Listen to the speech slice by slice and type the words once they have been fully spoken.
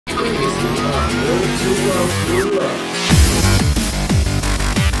Ranked Roulette.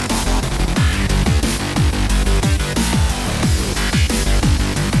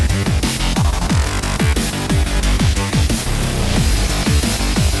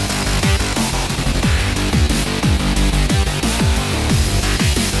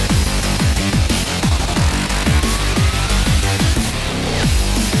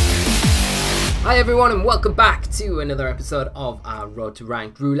 Hi everyone and welcome back to another episode of our Road to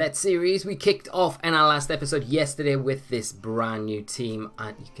Ranked Roulette series. We kicked off in our last episode yesterday with this brand new team,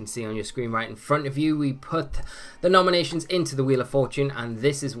 and you can see on your screen right in front of you we put the nominations into the Wheel of Fortune, and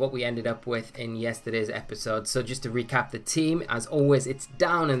this is what we ended up with in yesterday's episode. So just to recap the team, as always it's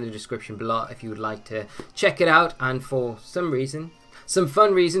down in the description below if you would like to check it out, and for some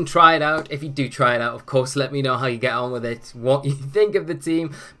fun reason, try it out. If you do try it out, of course, let me know how you get on with it, what you think of the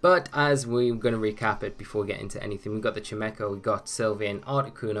team. But as we're going to recap it before we get into anything, we've got the Chimecho, we've got Sylveon,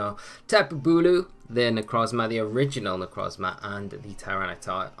 Articuno, Tapu Bulu, the Necrozma, the original Necrozma, and the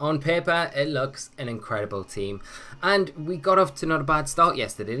Tyranitar. On paper, it looks an incredible team. And we got off to not a bad start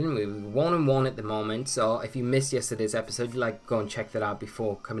yesterday, didn't we? We were 1-1 at the moment, so if you missed yesterday's episode, you'd like to go and check that out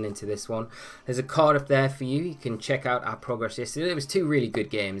before coming into this one. There's a card up there for you. You can check out our progress yesterday. There was two really good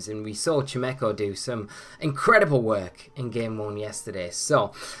games, and we saw Chimecho do some incredible work in Game 1 yesterday.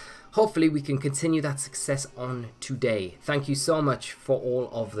 So hopefully we can continue that success on today. Thank you so much for all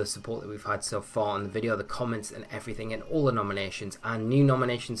of the support that we've had so far on the video, the comments and everything, and all the nominations. And new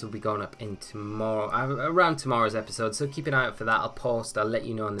nominations will be going up in around tomorrow's episode, so keep an eye out for that. I'll let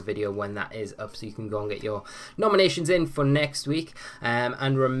you know in the video when that is up, so you can go and get your nominations in for next week.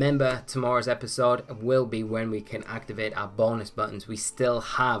 And remember, tomorrow's episode will be when we can activate our bonus buttons. We still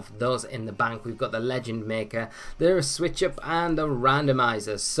have those in the bank. We've got the Legend Maker, the Switch Up, and the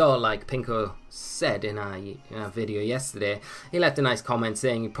Randomizer. So like Pinko said in our video yesterday, he left a nice comment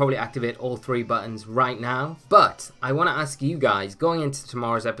saying you probably activate all three buttons right now. But I want to ask you guys, going into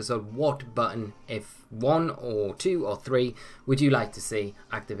tomorrow's episode, what button, if 1 or 2 or 3, would you like to see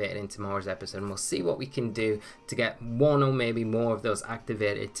activated in tomorrow's episode? And we'll see what we can do to get one or maybe more of those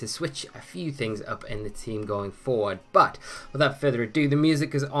activated to switch a few things up in the team going forward. But without further ado, the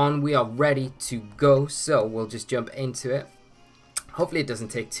music is on, we are ready to go, so we'll just jump into it. Hopefully it doesn't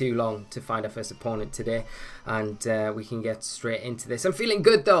take too long to find our first opponent today, and we can get straight into this. I'm feeling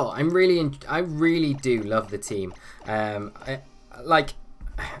good though. I really do love the team. I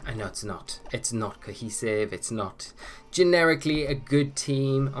know it's not cohesive. It's not generically a good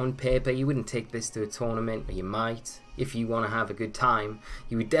team on paper. You wouldn't take this to a tournament, or you might. If you want to have a good time,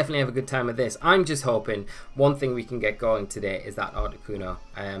 you would definitely have a good time with this. I'm just hoping one thing we can get going today is that Articuno.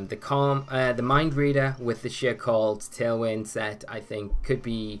 The Mind Reader with the Sheer Cold Tailwind set, I think could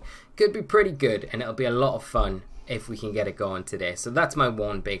be pretty good, and it'll be a lot of fun if we can get it going today. So that's my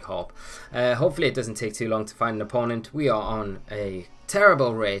one big hope. Hopefully it doesn't take too long to find an opponent. We are on a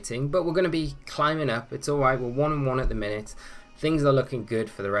terrible rating, but we're going to be climbing up. It's alright, we're 1-1 at the minute. Things are looking good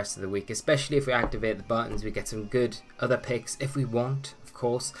for the rest of the week, especially if we activate the buttons. We get some good other picks if we want, of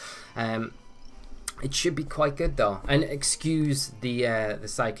course. It should be quite good though. And excuse the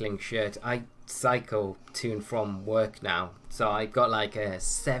cycling shirt. I cycle to and from work now, so I got like a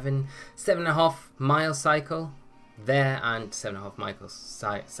 7.5 mile cycle there and 7.5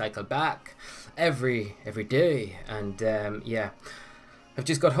 miles cycle back every day. And yeah, I've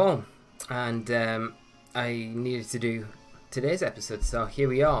just got home and I needed to do today's episode, so here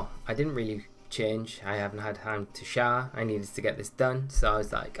we are. I didn't really change. I haven't had time to shower. I needed to get this done, so I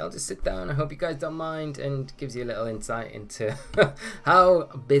was like, I'll just sit down. I hope you guys don't mind, and gives you a little insight into how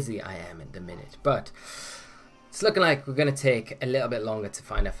busy I am at the minute. But it's looking like we're going to take a little bit longer to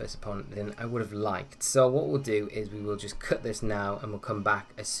find our first opponent than I would have liked. So what we'll do is we will just cut this now, and we'll come back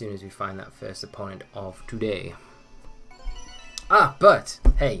as soon as we find that first opponent of today. But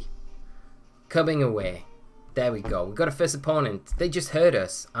hey, coming away. There we go. We got a first opponent. They just heard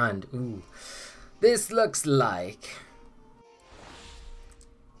us, and ooh, this looks like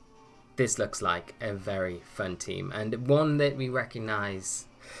a very fun team, and one that we recognise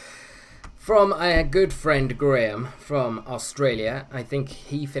from our good friend Graham from Australia. I think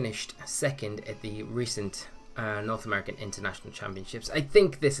he finished second at the recent North American International Championships. I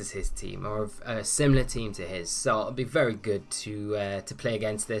think this is his team, or a similar team to his, so it'll be very good to play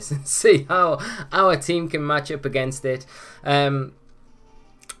against this and see how our team can match up against it.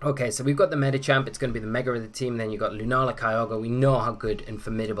 Okay, so we've got the Medicham. It's going to be the Mega of the team. Then you've got Lunala, Kyogre. We know how good and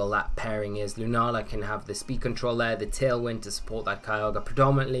formidable that pairing is. Lunala can have the speed control there, the Tailwind to support that Kyogre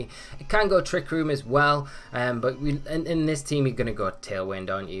predominantly. It can go Trick Room as well, but in this team you're going to go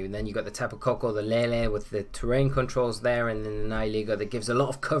Tailwind, aren't you? And then you've got the Tapu Koko, the Lele with the terrain controls there, and then the Nihilego that gives a lot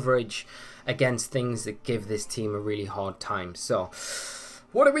of coverage against things that give this team a really hard time. So,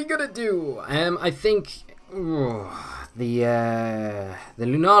 what are we going to do? I think... the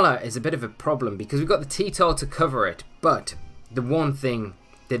Lunala is a bit of a problem because we've got the T-Tail to cover it, but the one thing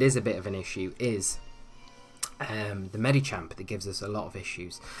that is a bit of an issue is the Medicham that gives us a lot of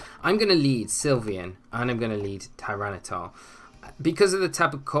issues. I'm going to lead Sylveon and I'm going to lead Tyranitar. Because of the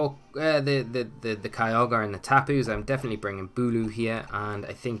Tapu Koko, the Kyogre and the Tapus, I'm definitely bringing Bulu here. And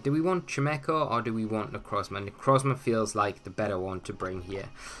I think, do we want Chimecho or do we want Necrozma? Necrozma feels like the better one to bring here.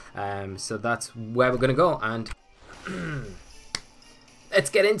 So that's where we're going to go. And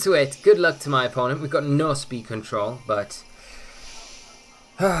let's get into it. Good luck to my opponent. We've got no speed control, but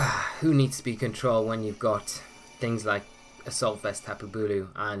who needs speed control when you've got things like Assault Vest, Tapu Bulu,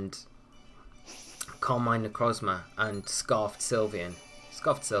 and Calm Mind Necrozma and Scarfed Sylveon.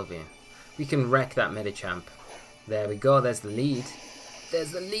 Scarfed Sylveon. We can wreck that Medicham. There we go, there's the lead.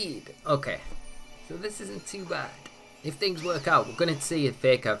 There's the lead. Okay. So this isn't too bad. If things work out, we're going to see a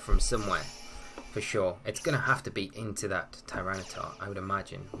fake out from somewhere. For sure. It's going to have to be into that Tyranitar, I would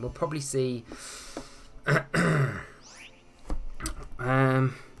imagine. We'll probably see... well,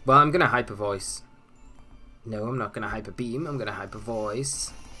 I'm going to Hyper Voice. No, I'm not going to Hyper Beam. I'm going to Hyper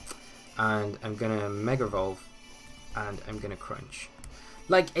Voice. And I'm going to Mega Evolve, and I'm going to Crunch.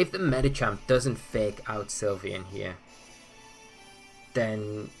 Like, if the Medicham doesn't fake out Sylveon here,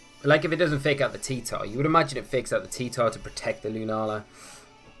 then, like, if it doesn't fake out the T-Tar, you would imagine it fakes out the T-Tar to protect the Lunala.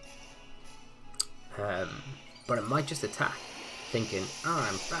 But it might just attack, thinking, oh,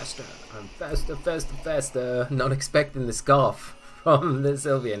 I'm faster, faster, not expecting the Scarf from the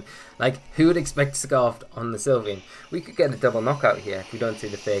Sylveon. Like, who would expect Scarfed on the Sylveon? We could get a double knockout here if we don't see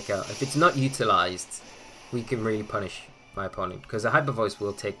the fake out. If it's not utilised, we can really punish my opponent, because a Hyper Voice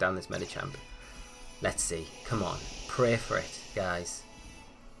will take down this Medicham. Let's see. Come on. Pray for it, guys.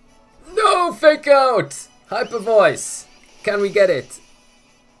 No fake out! Hyper Voice! Can we get it?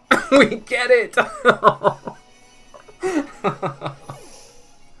 We get it!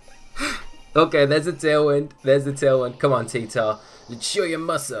 Okay, there's a Tailwind. There's the Tailwind. Come on, T-Tar. Let's show your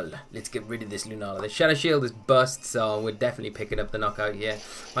muscle. Let's get rid of this Lunala. The Shadow Shield is bust, so we're definitely picking up the knockout here.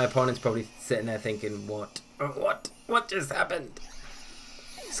 My opponent's probably sitting there thinking, what? What just happened?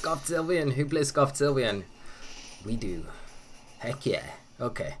 Scarfed Sylveon. Who plays Scarfed Sylveon? We do. Heck yeah.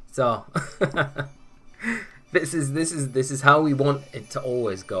 Okay, so this is how we want it to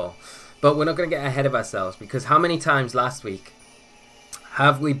always go. But we're not going to get ahead of ourselves, because how many times last week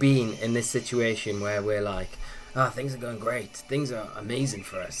have we been in this situation where we're like, oh, things are going great, things are amazing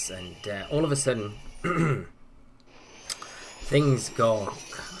for us, and all of a sudden things go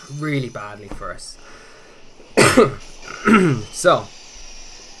really badly for us. So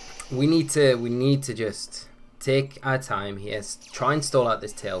we need to just take our time here, try and stall out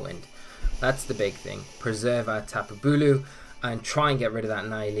this Tailwind. That's the big thing. Preserve our Tapu Bulu and try and get rid of that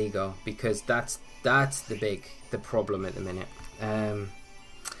Nihilego, because that's the problem at the minute.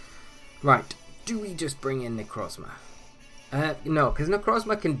 Right, do we just bring in Necrozma? No, because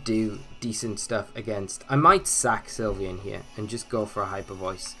Necrozma can do decent stuff against... I might sack Sylveon here and just go for a Hyper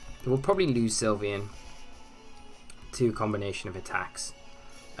Voice. We'll probably lose Sylveon to a combination of attacks.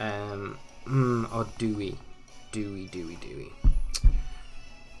 Or do we? Do we?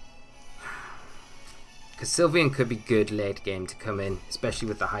 Because Sylveon could be good late game to come in, especially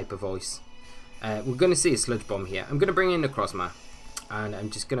with the Hyper Voice. We're going to see a Sludge Bomb here. I'm going to bring in Necrozma. And I'm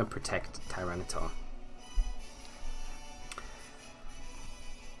just going to protect Tyranitar.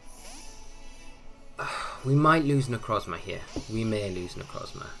 We might lose Necrozma here. We may lose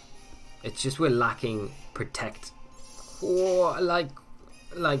Necrozma. It's just we're lacking Protect. Oh, like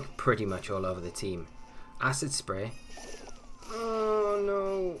pretty much all over the team. Acid Spray. Oh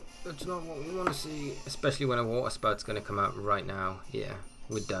no. That's not what we want to see. Especially when a Water Spout's going to come out right now. Yeah,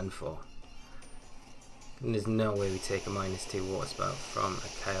 we're done for. And there's no way we take a -2 Water Spout from a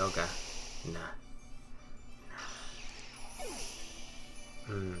Kyogre. Nah.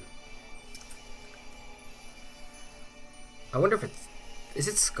 I wonder if it's... Is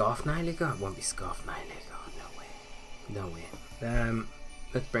it Scarf Nihilego? It won't be Scarf Nihilego. No way. No way.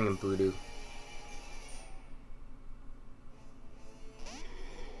 Let's bring in Voodoo.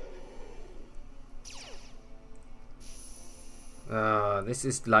 This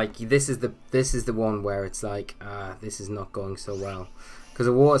is the one where it's like, this is not going so well,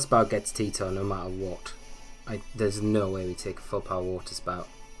 Because a water spout gets Tito no matter what. There's no way we take a full power water spout.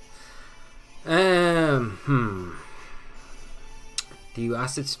 Do you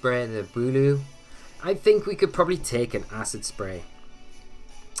acid spray the Bulu? I think we could probably take an acid spray.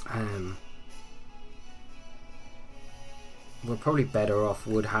 We're probably better off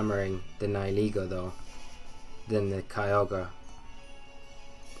wood hammering the Nihilego though than the Kyogre.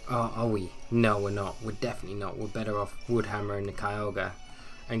 Oh, are we? No, we're not. We're definitely not. We're better off wood hammering the Kyogre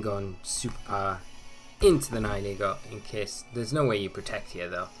and going super power into the Nihilego in case. There's no way you protect here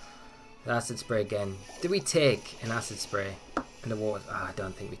though. The acid spray again. Do we take an acid spray in the water? Oh, I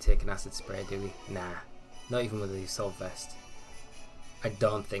don't think we take an acid spray, do we? Nah. Not even with the assault vest. I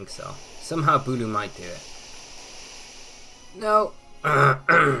don't think so. Somehow Bulu might do it. No.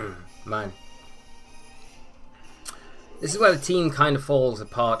 Man. This is where the team kind of falls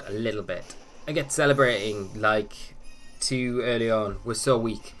apart a little bit. I get celebrating like too early on. We're so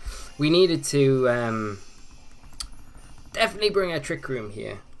weak. We needed to definitely bring our Trick Room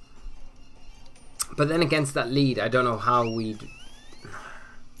here. But then against that lead, I don't know how we'd...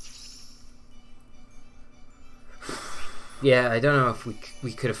 Yeah, I don't know if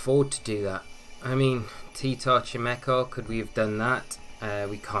we could afford to do that. I mean, Tito, Chimecho, could we have done that?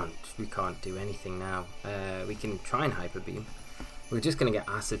 We can't do anything now. We can try and Hyper Beam. We're just gonna get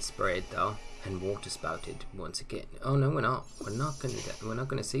acid sprayed though and water spouted once again. Oh no, we're not. We're not gonna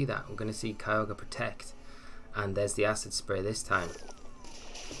see that. We're gonna see Kyogre protect, and there's the acid spray this time.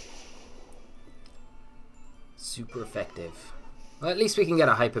 Super effective. Well, at least we can get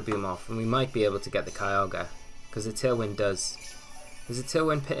a Hyper Beam off, and we might be able to get the Kyogre because the Tailwind does. Is the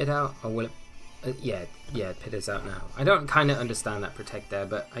Tailwind pitted out, or will it? Yeah, it pitters out now. I don't kind of understand that protect there,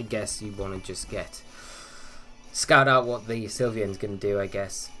 but I guess you want to just scout out what the Sylveon's going to do, I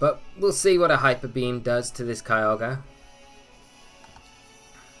guess. But we'll see what a Hyper Beam does to this Kyogre.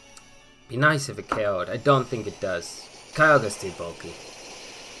 Be nice if it KO'd. I don't think it does. Kyogre's too bulky.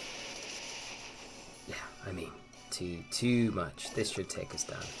 Yeah, I mean, too much. This should take us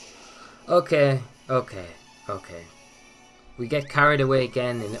down. Okay. We get carried away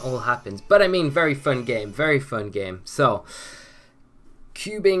again and it all happens. But I mean, very fun game. Very fun game. So,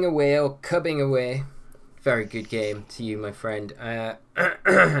 cubing away or cubbing away. Very good game to you, my friend.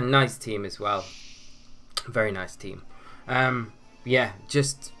 Nice team as well. Very nice team. Yeah,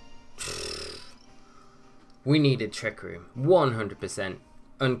 just... We needed Trick Room. 100%.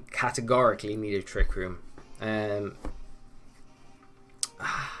 Categorically needed Trick Room.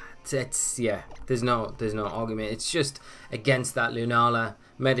 It's yeah, there's no argument. It's just against that Lunala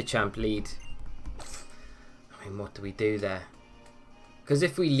Medicham lead. I mean, what do we do there? Because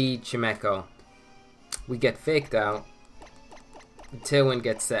if we lead Chimecho, we get faked out. The Tailwind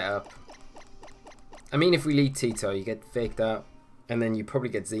gets set up. I mean, if we lead Tito, you get faked out, and then you probably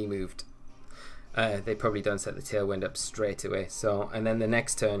get Z moved. They probably don't set the Tailwind up straight away. So, and then the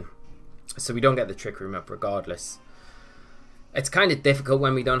next turn, so we don't get the Trick Room up regardless. It's kind of difficult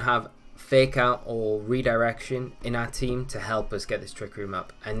when we don't have fake out or redirection in our team to help us get this Trick Room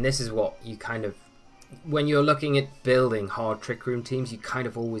up. And this is what you kind of, when you're looking at building hard Trick Room teams, you kind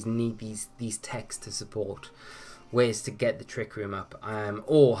of always need these techs to support ways to get the Trick Room up,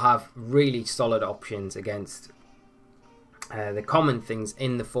 or have really solid options against the common things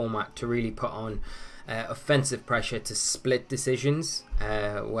in the format to really put on offensive pressure to split decisions,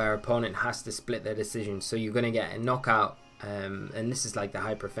 where opponent has to split their decisions. So you're going to get a knockout. And this is like the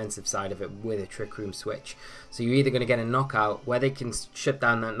hyper offensive side of it with a Trick Room switch. So you're either going to get a knockout where they can shut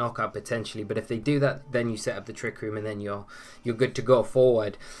down that knockout potentially, but if they do that, then you set up the Trick Room and then you're good to go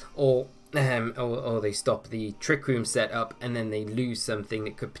forward, or they stop the Trick Room setup and then they lose something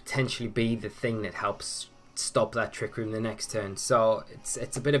that could potentially be the thing that helps stop that Trick Room the next turn. So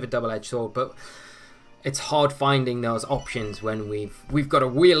it's a bit of a double-edged sword, but it's hard finding those options when we've got a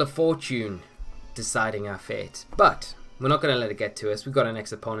Wheel of Fortune deciding our fate. But we're not going to let it get to us. We've got our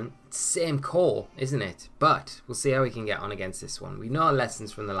next opponent. Same core, isn't it? But we'll see how we can get on against this one. We know our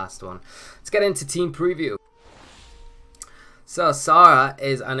lessons from the last one. Let's get into team preview. So Sara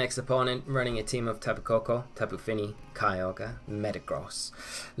is our next opponent, running a team of Tapu Koko, Tapu Fini, Kyogre, Metagross,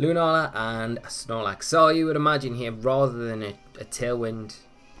 Lunala, and Snorlax. So you would imagine here, rather than a Tailwind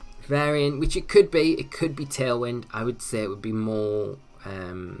variant, which it could be Tailwind, I would say it would be more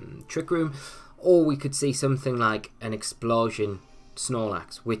Trick Room. Or we could see something like an Explosion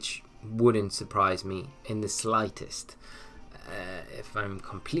Snorlax, which wouldn't surprise me in the slightest, if I'm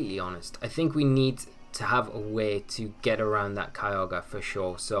completely honest. I think we need to have a way to get around that Kyogre for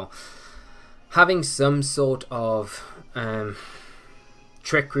sure. So having some sort of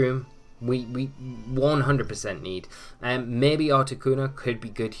Trick Room We 100% need. Maybe Articuno could be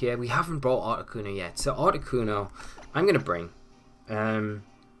good here. We haven't brought Articuno yet. So Articuno, I'm going to bring. Yeah, I'm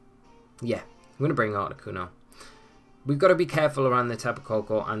going to bring Articuno. We've got to be careful around the Tapu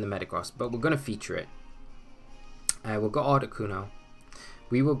Koko and the Metagross, but we're going to feature it. We'll go Articuno.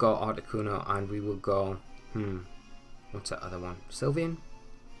 We will go Articuno, and we will go... what's that other one? Sylveon?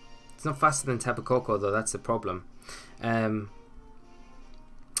 It's not faster than Tapu Koko, though. That's the problem.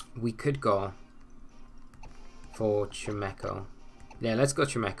 We could go for Chimecho. Yeah, let's go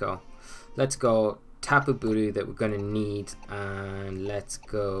Chimecho. Let's go Tapu Bulu that we're going to need, and let's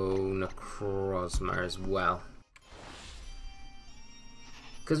go Necrozma as well.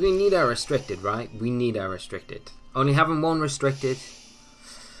 Because we need our restricted, right? We need our restricted. Only having one restricted,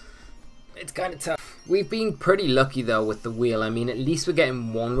 it's kind of tough. We've been pretty lucky though with the wheel. I mean, at least we're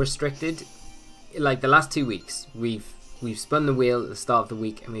getting one restricted. Like the last 2 weeks, we've spun the wheel at the start of the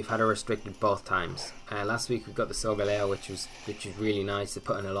week and we've had a restricted both times. Last week we got the Solgaleo, which was really nice. They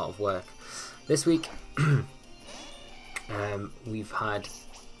put in a lot of work. This week we've had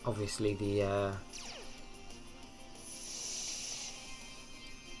obviously the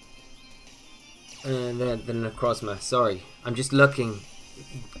Necrozma. Sorry, I'm just looking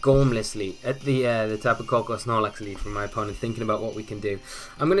gormlessly at the Tapu Koko Snorlax lead from my opponent, thinking about what we can do.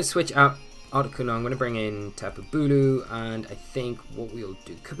 I'm going to switch out Articuno. I'm going to bring in Tapu Bulu, and I think what we'll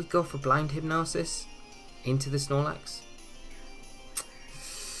do, could we go for Blind Hypnosis into the Snorlax?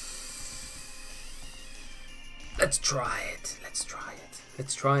 Let's try it. Let's try it.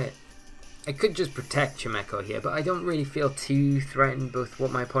 Let's try it. I could just protect Chimecho here, but I don't really feel too threatened with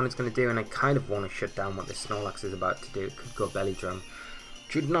what my opponent's going to do, and I kind of want to shut down what the Snorlax is about to do. It could go Belly Drum.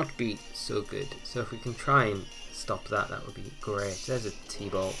 Should not be so good. So if we can try and stop that, that would be great. There's a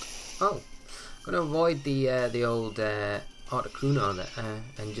T-Bolt. Oh, I'm going to avoid the old Articuno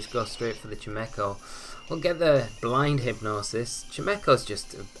and just go straight for the Chimecho. We'll get the Blind Hypnosis. Chimecho's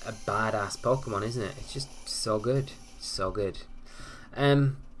just a badass Pokemon, isn't it? It's just so good. So good.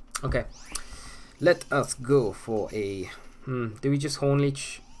 Okay. Let us go for a... do we just Horn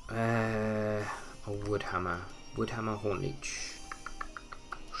Leech? A Wood Hammer. Wood Hammer, Horn Leech.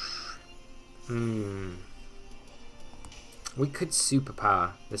 We could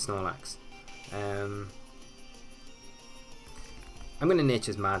superpower the Snorlax. I'm going to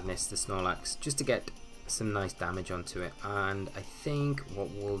Nature's Madness the Snorlax just to get some nice damage onto it, and I think what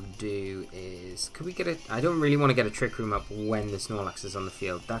we'll do is, could we get it? I don't really want to get a Trick Room up when the Snorlax is on the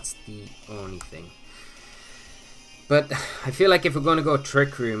field. That's the only thing. But I feel like if we're going to go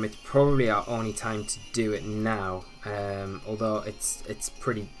Trick Room, it's probably our only time to do it now. Although it's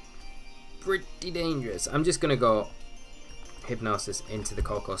pretty dangerous. I'm just gonna go Hypnosis into the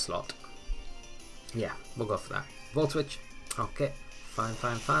Koko slot. Yeah, we'll go for that. Volt Switch. Okay, fine.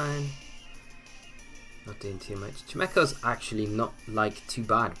 Not doing too much. Chimecho's actually not like too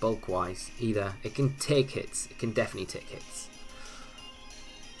bad bulk wise either. It can take hits. It can definitely take hits.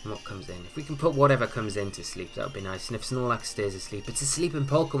 And what comes in? If we can put whatever comes in to sleep, that would be nice. And if Snorlax stays asleep, it's a sleeping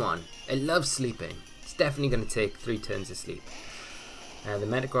Pokemon. It loves sleeping. It's definitely going to take 3 turns of sleep. The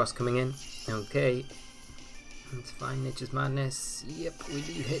Metagross coming in. Okay. That's fine. Nature's Madness. Yep, we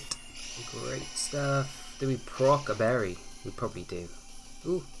do hit. Great stuff. Do we proc a berry? We probably do.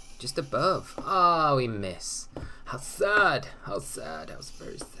 Ooh, just above. Oh, we miss. How sad. How sad. That was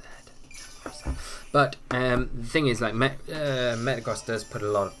very sad. But the thing is, like, Metagross does put a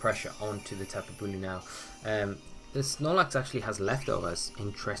lot of pressure onto the Tapu Bulu now. The Snorlax actually has leftovers,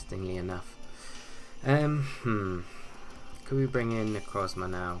 interestingly enough. Could we bring in Necrozma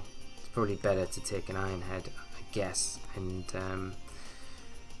now? It's probably better to take an Iron Head, I guess. And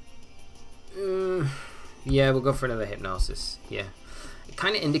yeah, we'll go for another Hypnosis. Yeah, it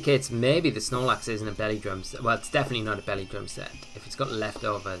kind of indicates maybe the Snorlax isn't a Belly Drum set. Well, it's definitely not a Belly Drum set. If it's got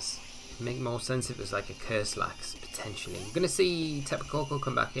leftovers, it'd make more sense if it was like a Curselax potentially. We're gonna see Tapu Koko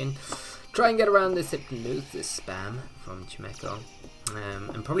come back in, try and get around this Hypnosis spam from Chimecho,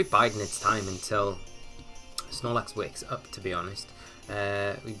 and probably biding its time until Snorlax wakes up, to be honest.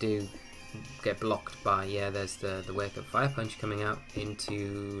 We do get blocked by, yeah, there's the Wake Up Fire Punch coming out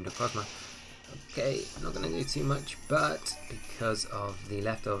into Necrozma. Okay, not going to do too much, but because of the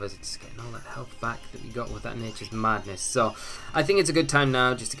leftovers, it's getting all that health back that we got with that Nature's Madness. So I think it's a good time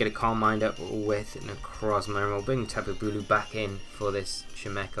now just to get a Calm Mind up with Necrozma, and we'll bring Tapu Bulu back in for this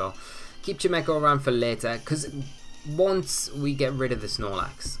Chimecho. Keep Chimecho around for later, because once we get rid of the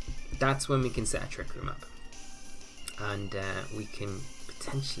Snorlax, that's when we can set a Trick Room up. And we can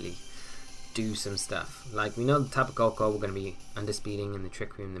potentially do some stuff. Like, we know the Tapu Koko, we're going to be underspeeding in the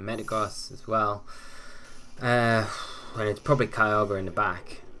Trick Room, the Metagross as well. And it's probably Kyogre in the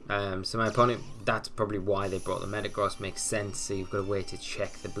back. So my opponent, that's probably why they brought the Metagross, makes sense. So you've got to wait to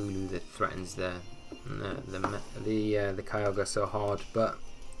check the Bulu that threatens the Kyogre so hard, but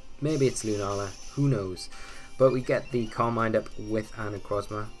maybe it's Lunala, who knows. But we get the Carmine up with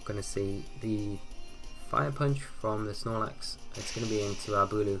Anacrozma. Gonna see the Fire Punch from the Snorlax. It's gonna be into our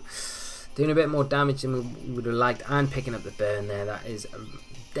Bulu, doing a bit more damage than we would have liked, and picking up the burn there. That is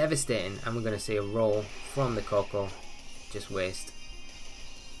devastating. And we're gonna see a roll from the Coco, just waste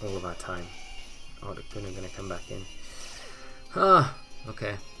all of our time. Articuno gonna come back in. Ah,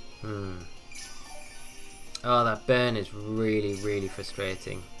 okay. Oh, that burn is really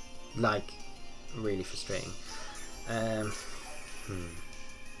frustrating. Like, really frustrating.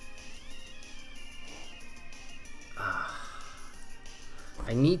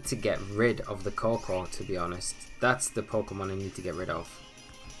 I need to get rid of the Coco, to be honest. That's the Pokemon I need to get rid of.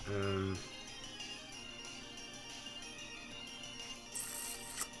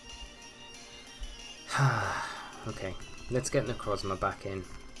 Okay, let's get Necrozma back in.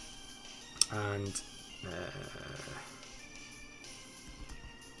 And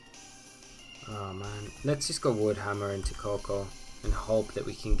oh man, let's just go Wood Hammer into Coco and hope that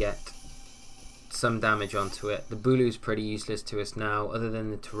we can get some damage onto it. The Bulu's pretty useless to us now, other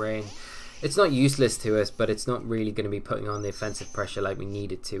than the terrain. It's not useless to us, but it's not really going to be putting on the offensive pressure like we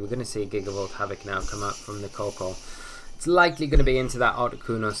need it to. We're going to see a Gigavolt Havoc now come out from the Coco. It's likely going to be into that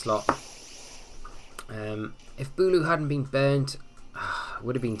Articuno slot. If Bulu hadn't been burnt, it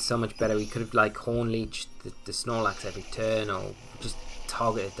would have been so much better. We could have like Horn Leeched the Snorlax every turn, or just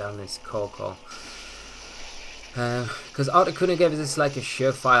targeted down this Coco. Because Articuno gives us like a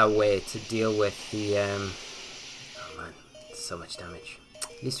surefire way to deal with the oh man, so much damage.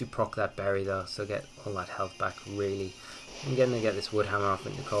 At least we proc that berry though, so get all that health back really. I'm going to get this Wood Hammer off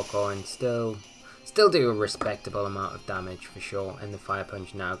into Coco and still do a respectable amount of damage for sure. And the Fire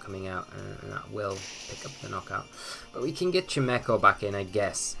Punch now coming out, and that will pick up the knockout. But we can get Chimecho back in, I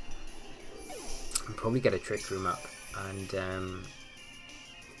guess, and probably get a Trick Room up and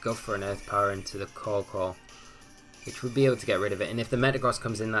go for an Earth Power into the Coco, which would be able to get rid of it. And if the Metagross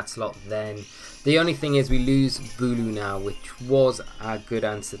comes in that slot, then the only thing is we lose Bulu now, which was a good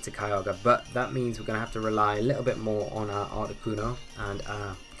answer to Kyogre, but that means we're going to have to rely a little bit more on our Articuno and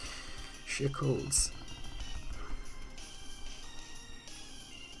our Shickles.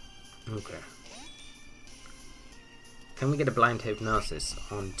 Okay. Can we get a Blind Hypnosis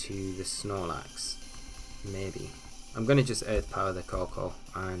onto the Snorlax? Maybe. I'm going to just Earth Power the Coco,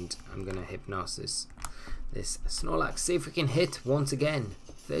 and I'm going to Hypnosis this Snorlax. See if we can hit once again.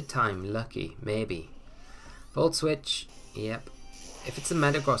 Third time, lucky, maybe. Volt Switch, yep. If it's a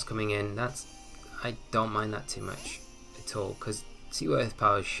Metagross coming in, I don't mind that too much at all, because 2 Earth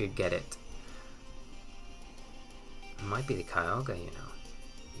Powers should get it. It might be the Kyogre, you know.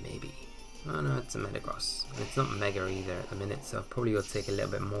 Maybe. Oh no, it's a Metagross. It's not Mega either at the minute, so probably will take a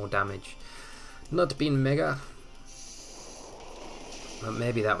little bit more damage. Not being Mega. But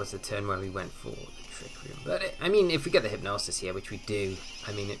maybe that was the turn where we went for the Trick Room. But I mean, if we get the Hypnosis here, which we do,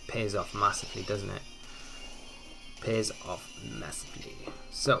 I mean, it pays off massively, doesn't it? Pays off massively.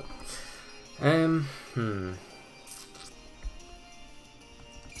 So,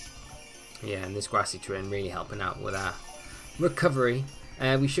 yeah, and this grassy terrain really helping out with our recovery.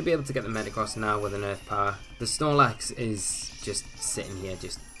 We should be able to get the Metagross now with an Earth Power. The Snorlax is just sitting here,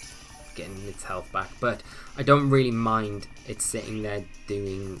 just getting its health back, but I don't really mind it sitting there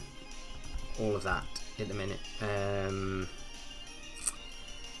doing all of that at the minute.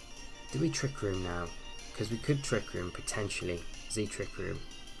 Do we Trick Room now? Because we could Trick Room potentially. Z-Trick Room.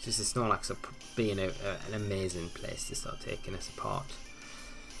 Just the Snorlax will be in an amazing place to start taking us apart.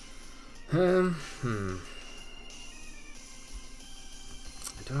 I don't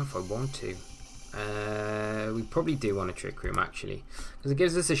know if I want to. We probably do want a Trick Room actually, because it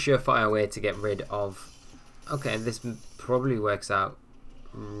gives us a surefire way to get rid of. Okay, this probably works out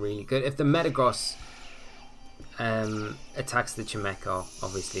really good. If the Metagross attacks the Chimecho,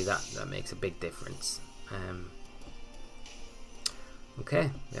 obviously that makes a big difference.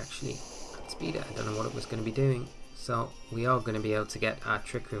 Okay, we actually speed it. I don't know what it was going to be doing. So we are going to be able to get our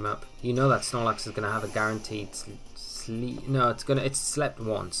Trick Room up. You know that Snorlax is going to have a guaranteed sleep. No, it's slept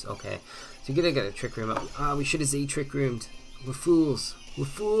once. Okay, so you're going to get a Trick Room up. Ah, we should have Z-Trick Roomed. We're fools. We're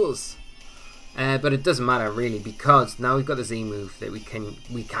fools. But it doesn't matter really, because now we've got the Z move that we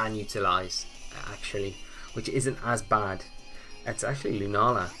can utilize actually, which isn't as bad. It's actually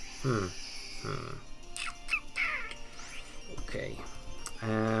Lunala. Okay.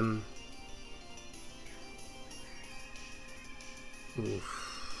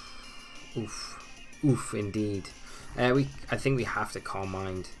 Oof, indeed. I think we have to Calm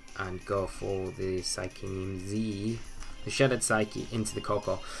Mind and go for the Psyche Z, the Shattered Psyche into the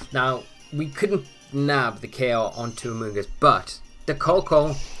Coco. Now, we couldn't nab the KO onto Amoonguss, but the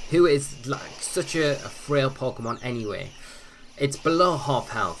Coco, who is like such a frail Pokemon anyway, it's below half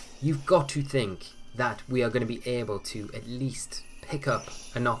health. You've got to think that we are going to be able to at least pick up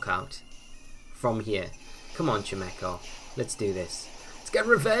a knockout from here. Come on, Chimecho, let's do this. Let's get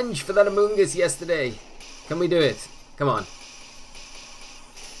revenge for that Amoonguss yesterday. Can we do it? Come on.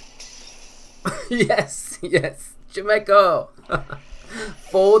 Yes, yes, Chimecho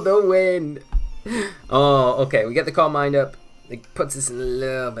for the win. Oh, okay, we get the Calm Mind up. It puts us in a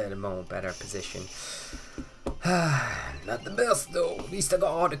little bit more better position. Not the best though. We still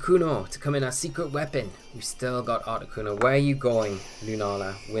got Articuno to come in as secret weapon. We still got Articuno. Where are you going,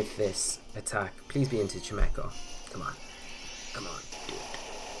 Lunala, with this attack? Please be into Chimecho. Come on. Come on, dude.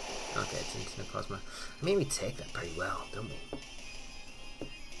 Okay, it's into Necrozma. I mean, we take that pretty well, don't we?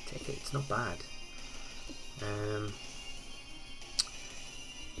 Take it. It's not bad.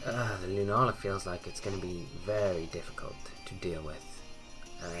 The Lunala feels like it's going to be very difficult to deal with.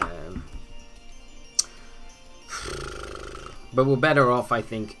 But we're better off, I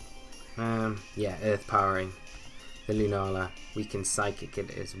think. Yeah, Earth Powering the Lunala. We can Psychic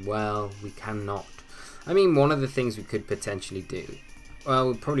it as well. We cannot. I mean, one of the things we could potentially do, well,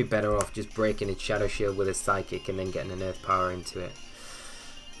 we're probably better off just breaking its Shadow Shield with a Psychic and then getting an Earth Power into it.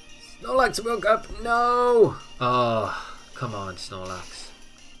 Snorlax woke up. No! Oh, come on, Snorlax.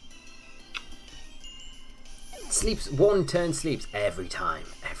 Sleeps, one turn sleeps every time.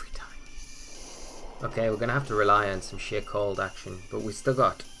 Every time. Okay, we're going to have to rely on some sheer cold action. But we still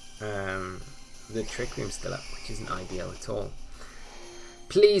got the Trick Room still up, which isn't ideal at all.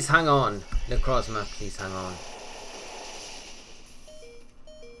 Please hang on. Necrozma, please hang on.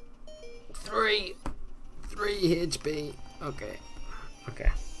 3 HP. Okay.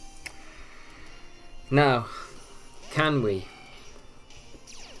 Okay. Now, can we?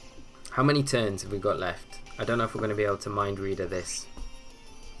 How many turns have we got left? I don't know if we're going to be able to Mind Reader this.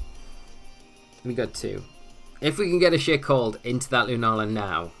 We got 2. If we can get a Sheer Cold into that Lunala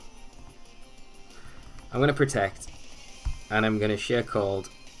now, I'm going to Protect. And I'm going to Sheer Cold.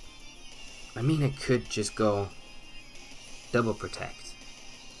 I mean, I could just go Double Protect.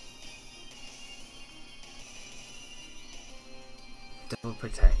 Double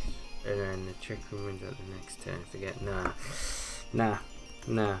Protect. And then the Trick Room wins at the next turn. Forget. Nah. Nah.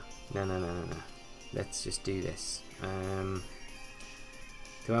 Nah. No, no, no, no, no. Let's just do this.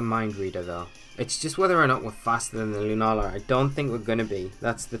 Do a Mind Reader though. It's just whether or not we're faster than the Lunala. I don't think we're gonna be.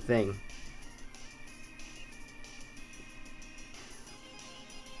 That's the thing.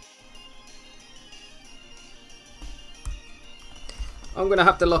 I'm gonna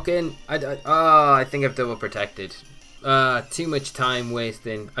have to lock in. I think I've double protected. Too much time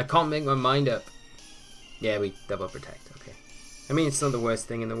wasting. I can't make my mind up. Yeah, we double protect. Okay. I mean, it's not the worst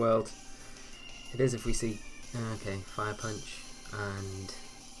thing in the world. It is if we see. Okay, Fire Punch and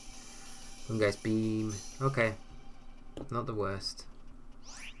one guy's Beam. Okay, not the worst.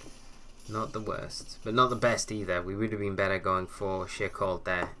 Not the worst, but not the best either. We would have been better going for Sheer Cold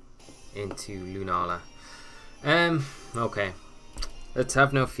there into Lunala. Okay. Let's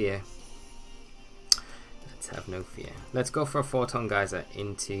have no fear. Let's have no fear. Let's go for a Photon Geyser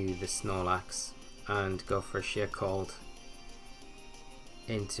into the Snorlax and go for a Sheer Cold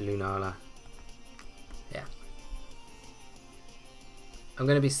into Lunala. Yeah. I'm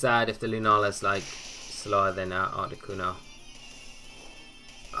gonna be sad if the Lunala's like slower than our Articuno.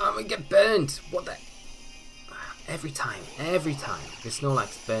 Oh, we get burned! What the? Every time, the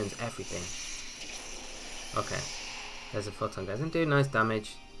Snorlax burns everything. Okay. There's a Photon Geyser. Doing nice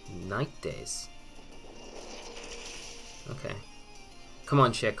damage. Night Days. Okay. Come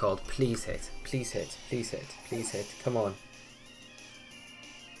on, Sheer Cold. Please hit. Please hit. Please hit. Please hit. Come on.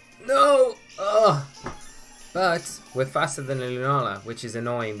 No! Oh! But we're faster than a Lunala, which is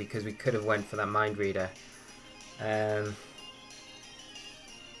annoying because we could have went for that Mind Reader.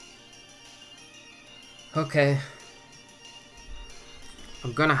 Okay.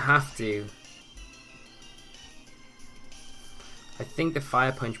 I'm gonna have to. I think the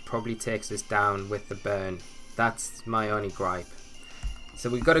Fire Punch probably takes us down with the burn. That's my only gripe. So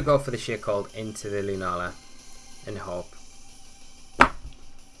we've got to go for the Sheer Cold into the Lunala and hope.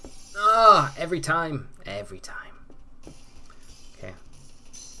 Ah, every time. Every time. Okay.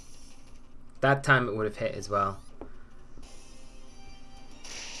 That time it would have hit as well.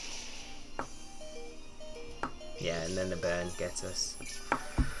 Yeah, and then the burn gets us.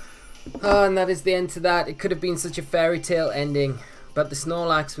 Oh, and that is the end to that. It could have been such a fairy tale ending But the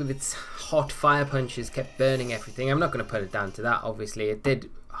Snorlax with its hot fire punches kept burning everything. I'm not going to put it down to that, obviously. It did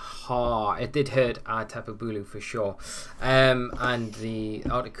hurt our Tapu Bulu for sure. And the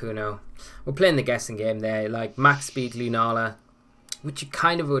Articuno, we're playing the guessing game there. Like max speed Lunala, which you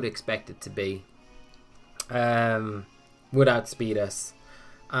kind of would expect it to be, would outspeed us.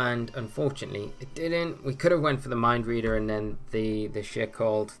 And unfortunately it didn't. We could have went for the Mind Reader and then the shit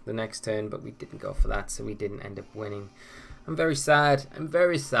called the next turn, but we didn't go for that, so we didn't end up winning. I'm very sad. I'm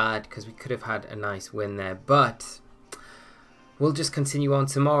very sad because we could have had a nice win there, but we'll just continue on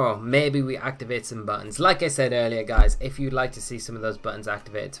tomorrow. Maybe we activate some buttons. Like I said earlier, guys, if you'd like to see some of those buttons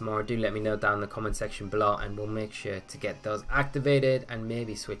activated tomorrow, do let me know down in the comment section below, and we'll make sure to get those activated and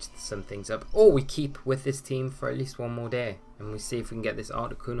maybe switch some things up. Or we keep with this team for at least one more day and we see if we can get this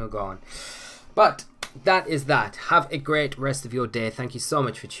Articuno going. But that is that. Have a great rest of your day. Thank you so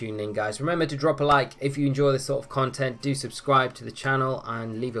much for tuning in, guys. Remember to drop a like if you enjoy this sort of content. Do subscribe to the channel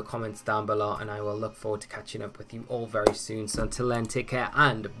and leave your comments down below, and I will look forward to catching up with you all very soon. So until then, take care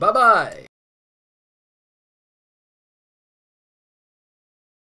and bye bye.